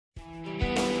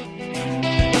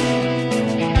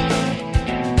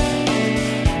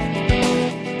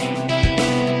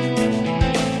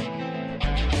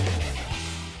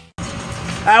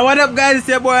What up, guys? It's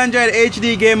your boy Android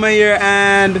HD Gamer here,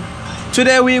 and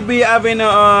today we'll be having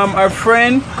a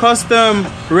friend custom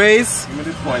race.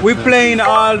 We're playing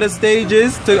all the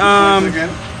stages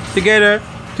together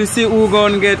to see who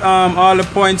gonna get all the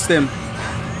points them.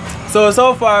 So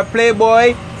far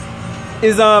Playboy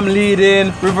is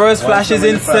leading, Reverse Flash is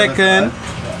in second,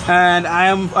 and I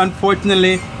am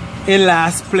unfortunately in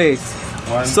last place.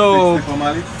 So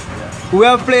we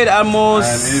have played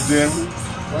almost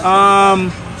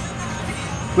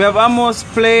we have almost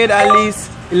played at least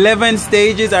 11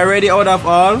 stages already out of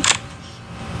all.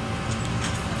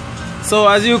 So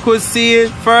as you could see,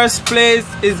 first place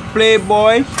is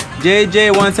Playboy, JJ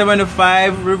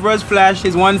 175, Reverse Flash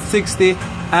is 160,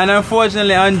 and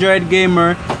unfortunately Android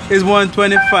Gamer is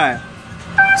 125.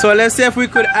 So let's see if we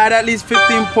could add at least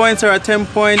 15 points or 10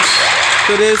 points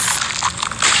to this.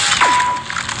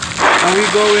 And we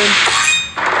go in,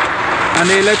 and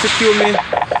they electrocute me.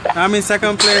 I'm in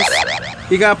second place.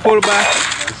 He got pulled back.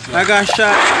 I got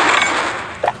shot.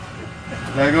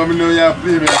 Like I know you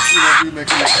play me, I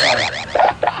make it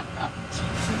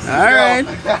Alright.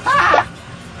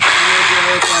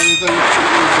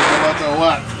 no matter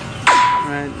what.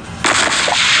 Right.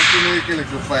 You know you can look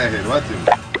a firehead, what you?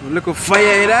 Look at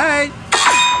firehead, alright.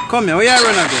 Come here, where you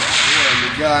run again?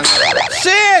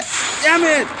 Shit! Damn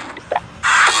it!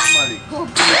 Mali, come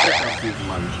give me second place,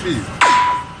 man, please.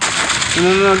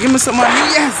 No, give me some money.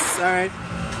 Yes! Alright.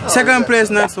 Second place,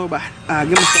 not so bad.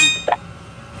 Give me some.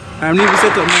 I need to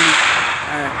set up money.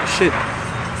 Alright, shit.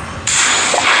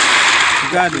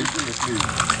 Got it.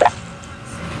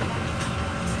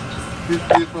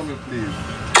 50 for me, please.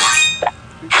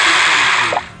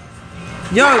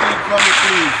 Yo,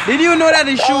 did you know that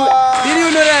the shoot? Did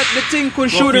you know that the thing could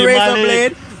shoot the razor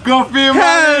blade? Go for your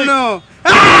Hell no!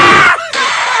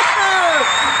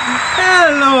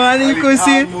 Hell no! And you could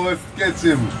see,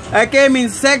 I came in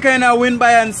second. I win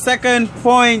by a second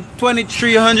point,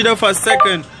 2300 of a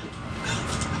second.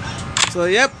 So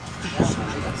yep.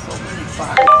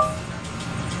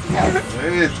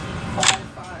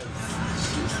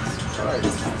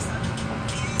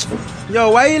 Yo,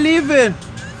 why you leaving?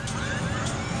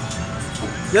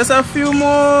 Just a few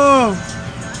more.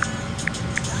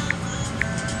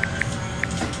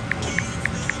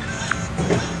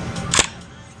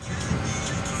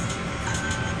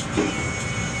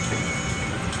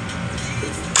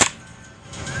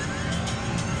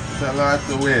 It's a lot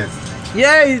to wait.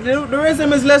 Yeah, the rest of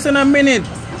them is less than a minute.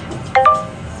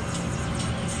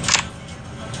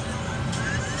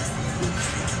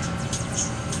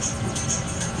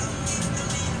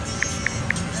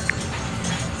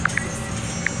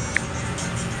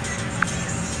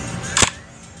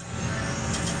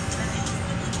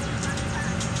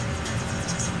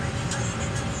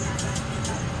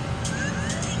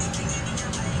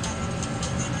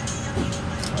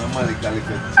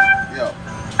 Yo,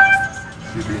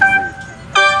 she being late.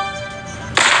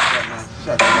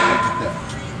 Shot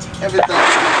every time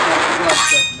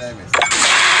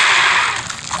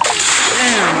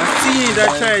Damn, I see that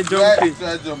try jumping.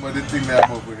 Try jump, but the thing there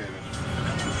above her head.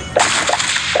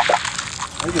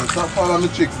 Okay, stop following the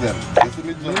tricks then. You see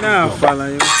me jump? Nah, follow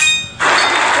you.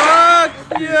 Fuck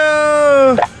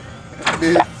you!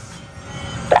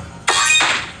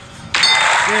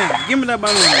 Damn, give me that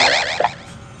balloon.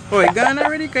 Oh, it gone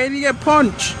already? Cause he get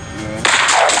punched. Yeah.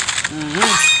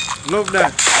 Love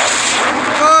that.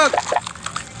 Fuck!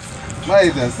 Why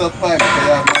then? Stop fighting because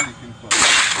you have money in front.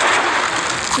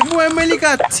 The boy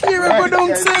Melika tear up go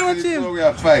down side with him. We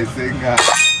are fighting,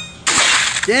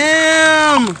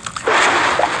 Damn!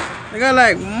 I got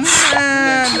like,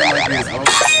 man.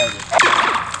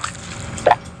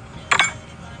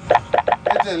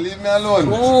 Hey, leave me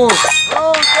alone. Oh!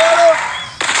 Oh, God!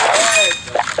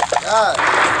 God!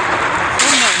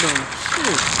 I'm not done.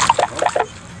 Shit.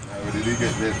 Where did he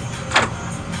get this?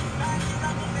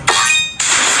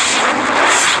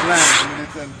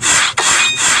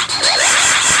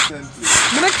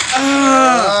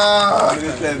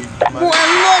 Boy, I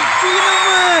love Tina,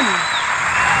 man.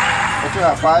 What you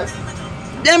have,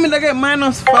 5? Damn it, I get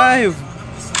 -5.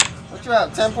 What you have,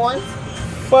 10 points?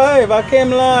 5, I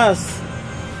came last.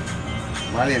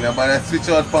 Mali, nobody switch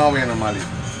out for away no Mali.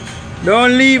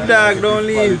 Don't leave, dog, don't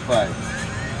leave. Well,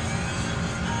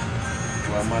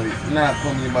 Mali, nah,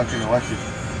 come in back and watch it.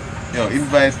 Yo,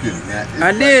 invite him. Yeah.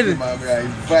 I did.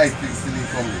 Invite him till he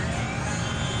come in.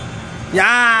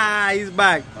 Yeah, he's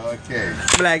back. Okay.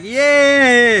 Like,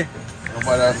 yeah.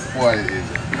 Nobody spoil it.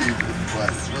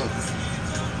 Look.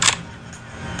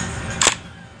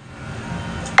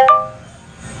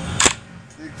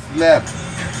 6 left.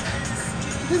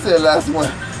 This is the last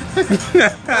one.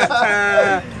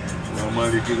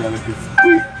 Malik is a little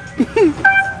squeak.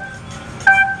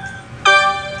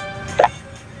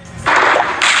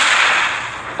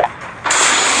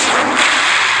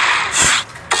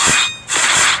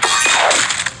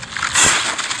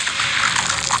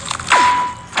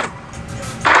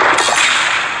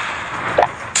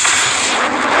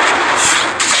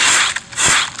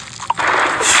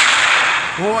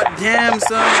 Oh damn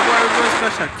son, boy, reverse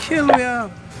flash a kill we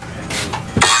have.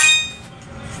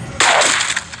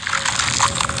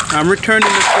 I'm returning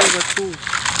the silver too.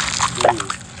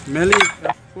 Melee,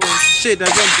 of course. Shit, I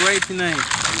jumped right tonight.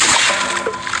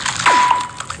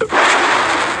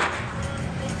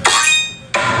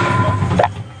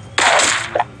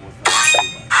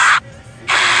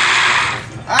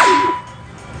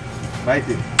 Bite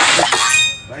it.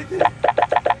 Bite it.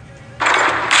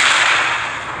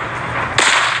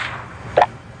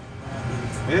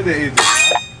 Where the agent?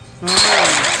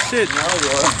 Oh shit.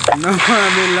 No, No, I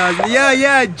mean last.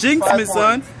 Yeah, jinx me,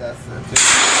 son. That's it.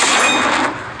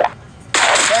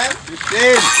 10,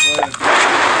 15.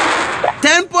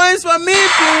 10 points for me,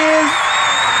 please.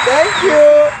 Thank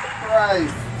you.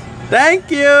 Christ.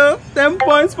 Thank you. 10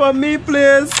 points for me,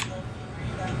 please.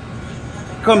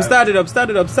 Come, start it up, start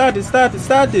it up, start it.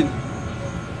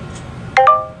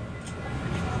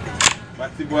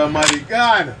 Batty boy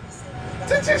Marican.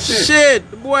 Shit,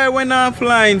 the boy went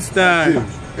offline, star.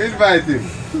 Invite him.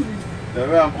 Now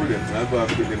where I'm putting him. I'll go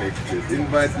and pick the next place.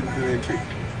 Invite him to the pick.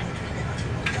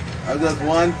 I just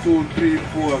 1, 2, 3,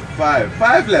 4, 5.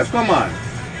 5 left, come on.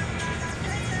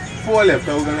 4 left,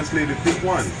 so we're gonna play the fifth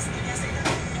one.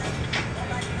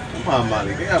 Come on,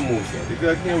 Malik, you gotta move, sir. The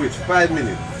girl can't wait 5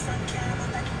 minutes.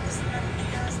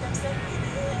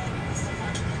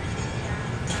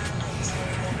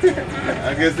 I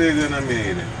guess they're gonna make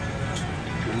it.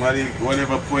 Somebody,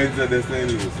 whatever points that they're saying,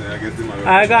 I guess they might.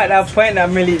 I got that point that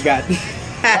Millie got.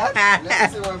 What?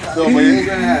 Let's see what so, but you're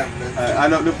gonna have. I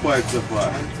know the points so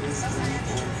far. 1, 2, 3,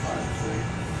 4, 5, 6,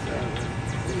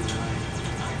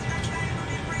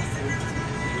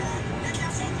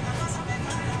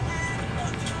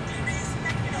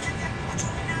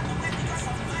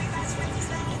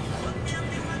 7,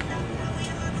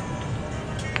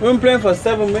 8. We've been playing for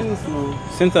 7 minutes now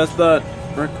since I start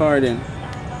recording.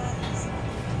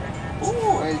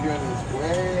 Oh, Adrian is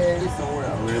way somewhere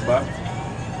else. Way back?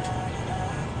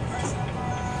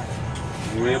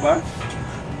 Way back?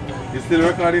 You still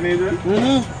recording, Adrian?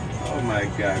 Mm-hmm. Oh my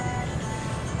god.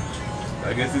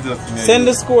 I guess it's just me. Send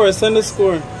the score, send the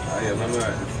score. Ah, yeah, I'm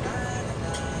right.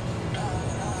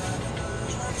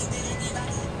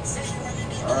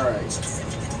 Alright.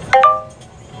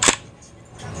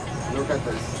 Look at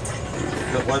this.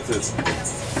 Look, what's this?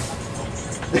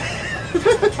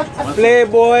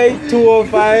 Playboy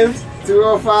 205.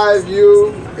 205,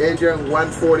 you, Adrian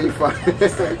 145.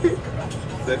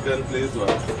 Second place, what?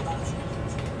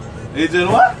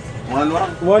 Adrian, what?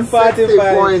 145. 60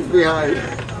 points behind.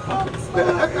 I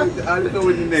don't know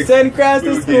what the next. Send Cross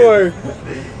the score.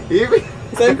 Even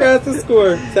Send Cross the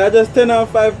score. So I just 10 out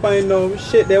of 5 point now.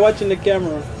 Shit, they're watching the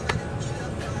camera.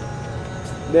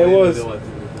 There was.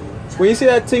 When you see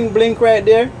that thing blink right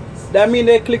there, that means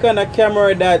they click on a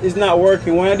camera that is not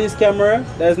working. One of these cameras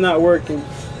that's not working.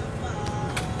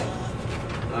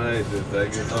 Alright, I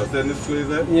guess. Oh, send the squeeze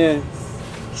there? Yeah.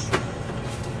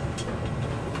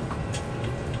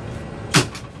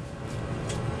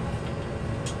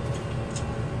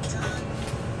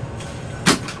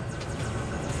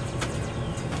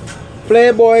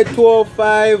 Playboy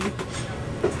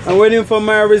 205. I'm waiting for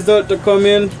my result to come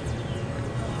in.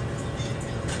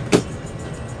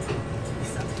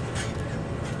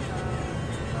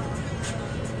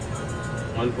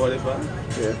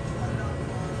 Yeah.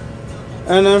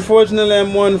 And unfortunately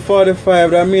I'm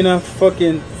 145. That means I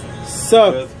fucking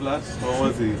suck. First flash, what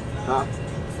was he? Huh?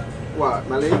 What,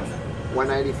 Malik?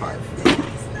 195.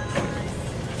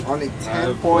 Only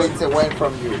 10 points away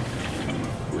from you.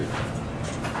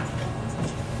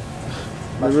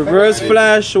 The reverse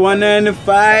flash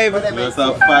 195.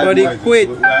 But he quit.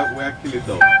 We're kill it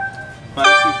out.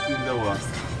 5-15 the war.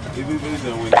 Even if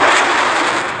they win.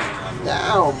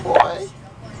 Down, boy.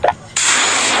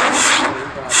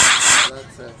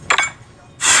 That's it.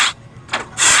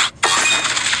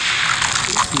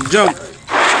 Jump.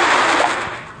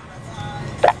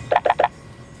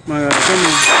 My god, come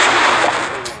on.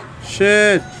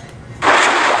 Shit.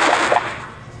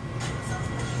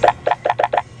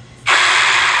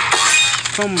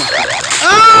 Come on.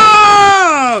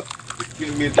 Oh! The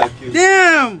kill me that kill.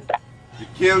 Damn! The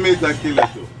kill me that kill it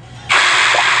too.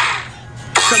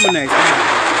 Something nice.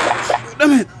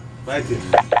 Damn it. Fight him.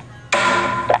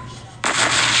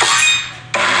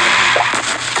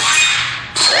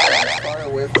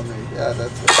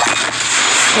 that's it.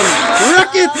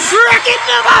 Rocket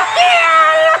never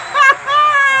fail!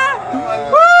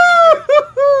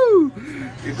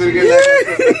 You could get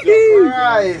like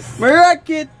Christ. My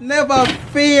rocket never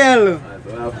fail. I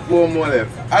have 4 more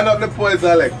left. Add up the points,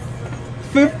 Alex.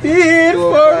 15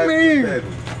 for me.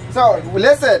 So,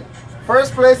 listen.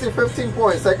 First place is 15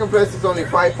 points. Second place is only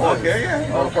 5 points. Okay, yeah.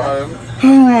 No problem.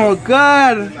 Oh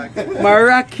God, my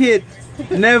rocket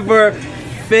never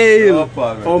fail. No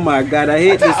problem. Oh my God, I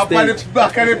hate this Up on the thing.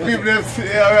 back of the people, them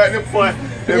say, all right, the point.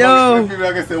 The Yo. people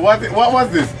are going to say, what was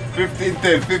this?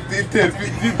 15-10, 15-10,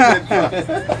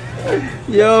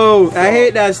 15-10. Yo, I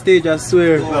hate that stage, I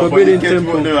swear. No, but you Forbidden catch me with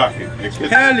the Temple. rocket. You catch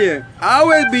Hell yeah, I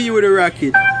will be you with a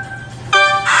rocket.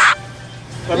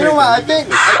 You know what? I think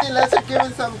let's give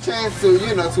him some chance to,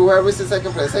 you know, to whoever's in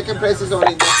second place. Second place is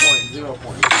only 0 points. 0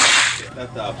 points.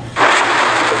 That's up.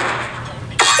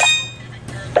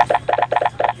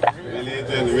 Really,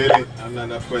 really, I'm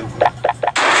not a friend.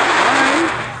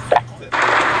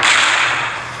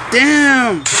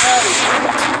 Damn!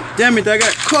 Damn it, I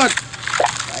got caught.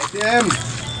 Right them.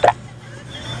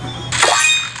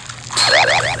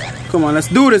 Come on, let's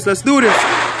do this, let's do this.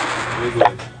 Very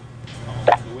good.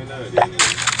 The winner already.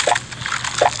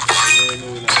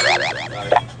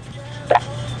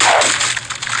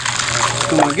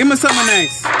 Come on, give me something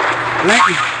nice.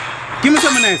 Lightning. Give me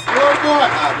something nice. Oh boy!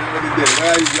 Ah, we already did. Why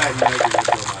are you lightning again?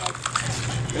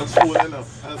 You're full enough.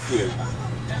 That's it.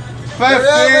 15!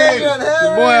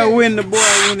 The boy win, the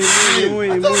boy win, he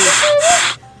win. Oh,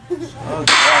 God.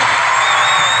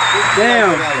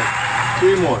 Damn.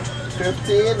 3 more.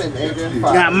 15 and Adrian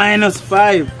 5. Got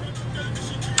 -5.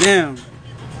 Damn.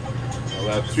 We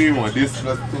have 3 more. This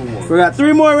plus 2 more. We got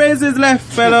 3 more races left,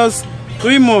 fellas.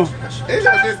 3 more. Hey,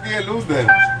 let this game lose then.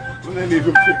 We don't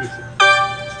even finish it.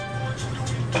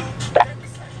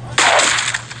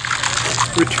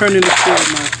 Returning the field,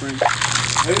 my friend.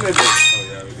 Hey, let this. Oh,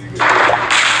 yeah, really good.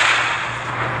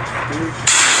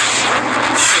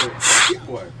 Keep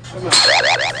boy. Come on.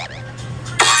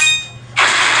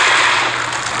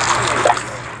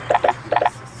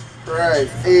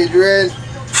 Christ. Adrian.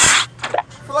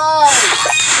 Fly!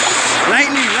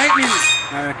 Lightning.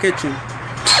 Alright, catch him.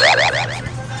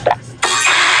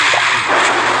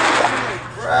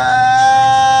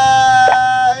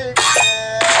 Right!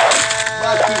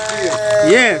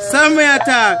 Yeah, somewhere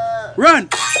attack. Run.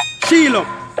 Shield up.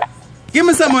 Give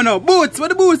me someone now. Boots. What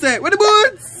the boots at? What the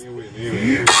boots? You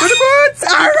win. What the boots?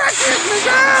 Ah, rocket, my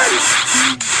God.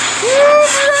 Woo,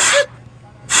 my rocket.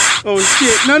 Oh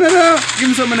shit. No. Give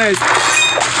me something nice.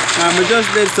 I'm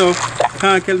just dead, so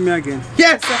can't kill me again.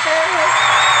 Yes.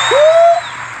 Woo.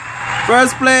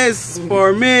 First place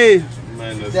for me.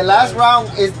 The last round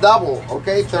is double,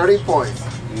 okay? 30 points.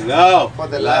 No. For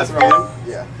the last round.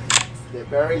 Yeah. The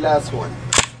very last one.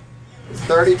 It's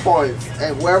 30 points.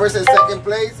 And whoever's in second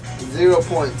place, 0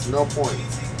 points. No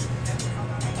points.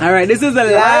 Alright, this is the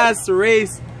last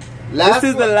race. This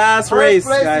is the last race,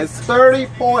 First place guys. is 30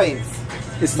 points.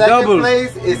 It's Second double.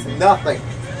 place is nothing.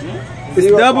 It's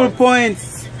 0 double points. points.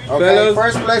 Okay, fellas.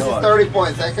 first place is 30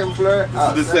 points. Second place.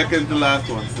 This is the second to last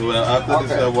one. So after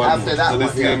this, Okay, one after more. that So this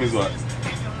one, game yeah. is what?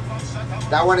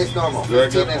 That one is normal.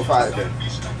 15 and 5. Okay.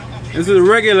 This is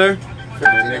regular. 15 The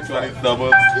and next one 5. is double.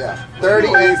 Yeah. 30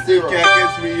 and 0. Can't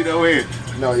catch me either way.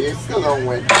 No, you still don't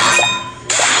win.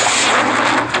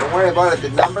 Don't worry about it. The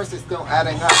numbers is still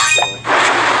adding up. So.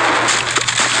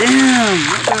 Damn,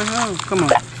 what the hell? Come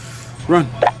on. Run.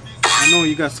 I know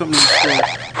you got something in store.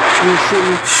 You shoot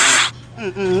me.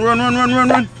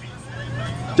 Run.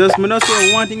 Just me not so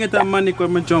wanting to get that money with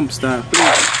my jump star.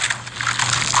 Please.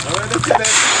 Alright, let's get it.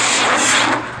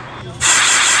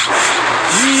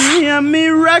 Me and me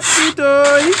rocket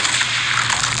toy.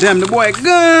 Damn, the boy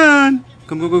gone.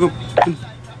 Come.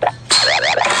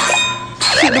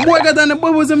 Shit, the boy got on the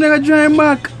bubbles. I'm gonna drive him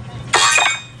back.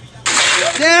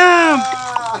 Damn.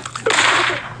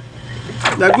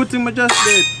 That good thing I just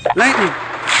did. Lightning.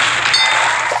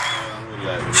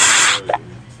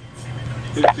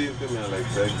 15 to me, like,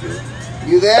 thank you.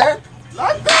 You there?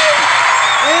 Damn,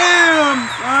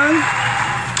 son.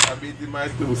 I beat in my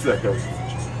 2 seconds.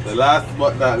 The last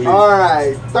but not least.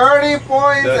 Alright, 30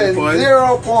 points 30 and points.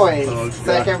 0 points. Oh, God.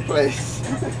 Second place.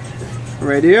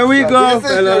 Right, here we So go,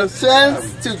 this fellas. is your chance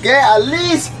to get at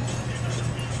least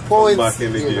points. Back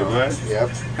in the you game, know. right? Yep.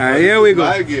 Alright, here we go.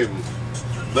 My game.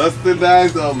 Dustin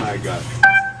Dice, oh my god.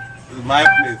 This is my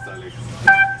place, Alex.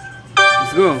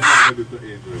 Let's go. I'm gonna do to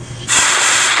Adrian.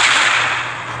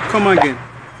 Come again.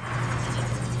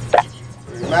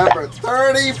 Remember,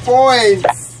 30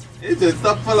 points. Adrian,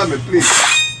 stop following me, please.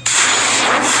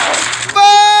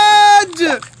 Fudge!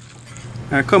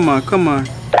 Alright, come on.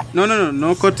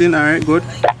 No cutting. Alright, good.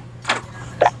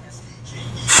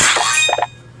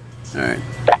 Alright.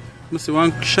 Must see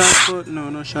one shortcut.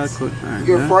 No shortcut. Alright.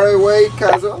 You're far away,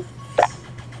 Kazo.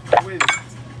 Win.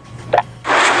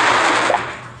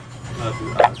 Not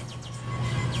too hard.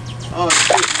 Oh,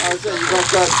 shit. I said you don't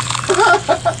cut.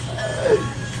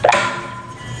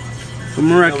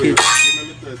 Some rocket. Give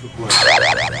me 30 points.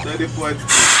 30 points.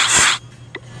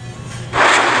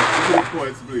 30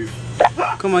 points, please.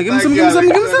 Come on, give me some. 30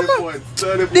 points.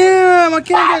 30 points. Damn, I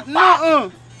can't get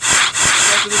nothing.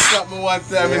 That's to stop me one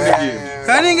time in the game.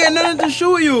 I didn't get nothing to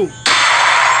show you.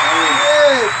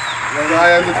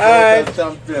 I am the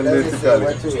champion,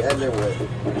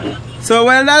 basically. So,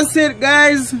 well, that's it,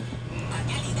 guys.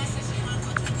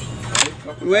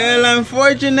 Well,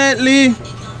 unfortunately,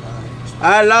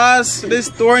 I lost this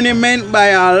tournament by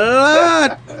a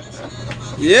lot.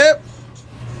 Yep.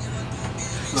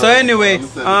 So anyway,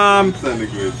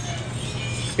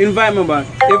 invite me back.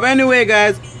 If anyway,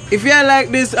 guys, if you like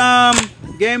this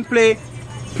gameplay,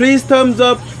 please thumbs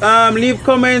up, leave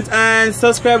comments, and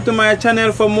subscribe to my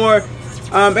channel for more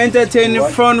entertaining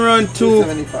Front Run 2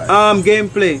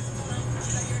 gameplay.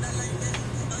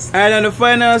 And then the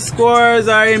final scores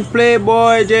are in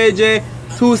Playboy JJ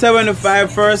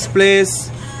 275 first place,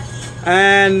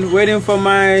 and waiting for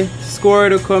my score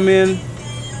to come in.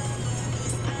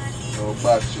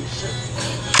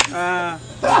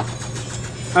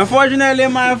 Unfortunately,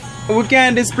 we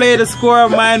can't display the score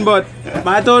of mine, but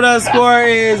my total score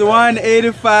is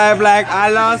 185. Like, I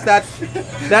lost that.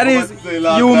 That is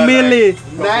humiliating.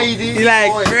 90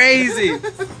 like points. crazy.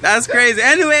 That's crazy.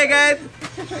 Anyway, guys,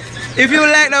 if you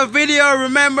like the video,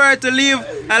 remember to leave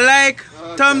a like,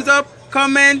 thumbs up,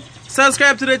 comment,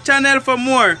 subscribe to the channel for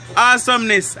more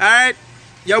awesomeness. Alright?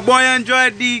 Your boy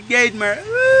enjoyed the gamer.